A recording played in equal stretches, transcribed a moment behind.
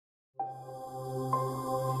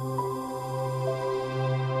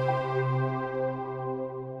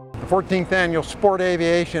14th Annual Sport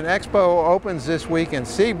Aviation Expo opens this week in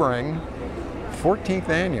Sebring. 14th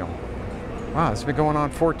Annual. Wow, it's been going on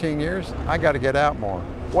 14 years. I got to get out more.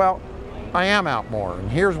 Well, I am out more, and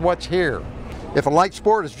here's what's here. If a light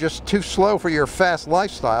sport is just too slow for your fast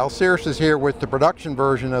lifestyle, Cirrus is here with the production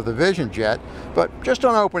version of the Vision Jet, but just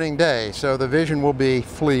on opening day, so the Vision will be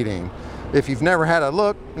fleeting. If you've never had a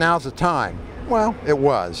look, now's the time. Well, it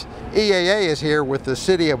was. EAA is here with the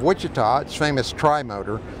city of Wichita, its famous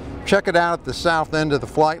tri-motor. Check it out at the south end of the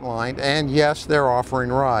flight line, and yes, they're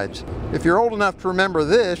offering rides. If you're old enough to remember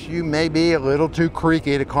this, you may be a little too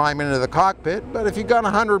creaky to climb into the cockpit, but if you've got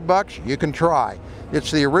 $100, you can try.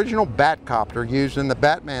 It's the original Batcopter used in the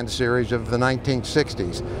Batman series of the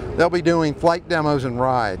 1960s. They'll be doing flight demos and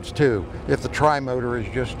rides too, if the tri-motor is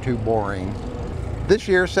just too boring. This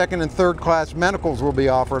year, second and third class medicals will be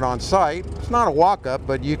offered on site. It's not a walk-up,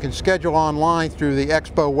 but you can schedule online through the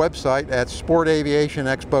Expo website at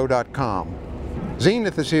sportaviationexpo.com.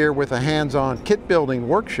 Zenith is here with a hands-on kit building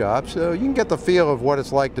workshop, so you can get the feel of what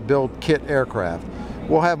it's like to build kit aircraft.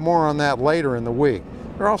 We'll have more on that later in the week.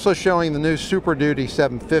 They're also showing the new Super Duty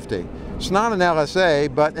 750. It's not an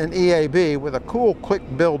LSA, but an EAB with a cool quick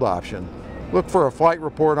build option. Look for a flight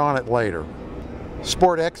report on it later.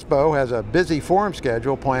 Sport Expo has a busy forum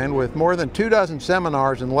schedule planned with more than 24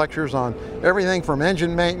 seminars and lectures on everything from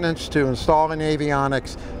engine maintenance to installing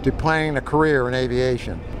avionics to planning a career in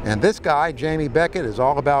aviation. And this guy, Jamie Beckett, is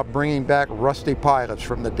all about bringing back rusty pilots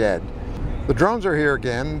from the dead. The drones are here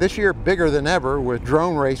again, this year bigger than ever, with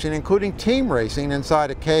drone racing, including team racing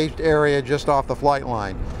inside a caged area just off the flight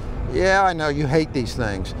line. Yeah, I know you hate these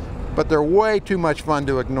things, but they're way too much fun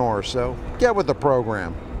to ignore, so get with the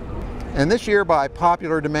program. And this year, by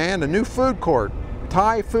popular demand, a new food court.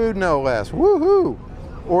 Thai food, no less. Woohoo!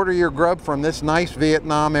 Order your grub from this nice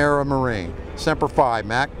Vietnam-era Marine. Semper Fi,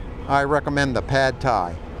 Mac. I recommend the Pad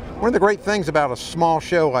Thai. One of the great things about a small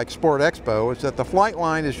show like Sport Expo is that the flight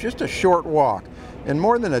line is just a short walk, and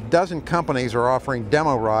more than a dozen companies are offering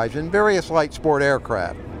demo rides in various light sport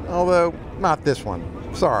aircraft. Although, not this one.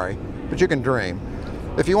 Sorry, but you can dream.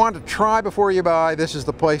 If you want to try before you buy, this is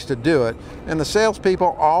the place to do it, and the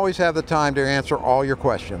salespeople always have the time to answer all your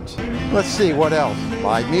questions. Let's see what else.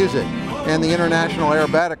 Live music. And the International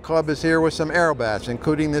Aerobatic Club is here with some aerobats,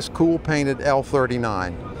 including this cool painted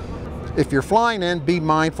L-39. If you're flying in, be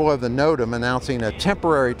mindful of the NOTAM announcing a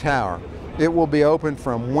temporary tower. It will be open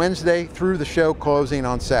from Wednesday through the show closing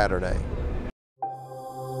on Saturday.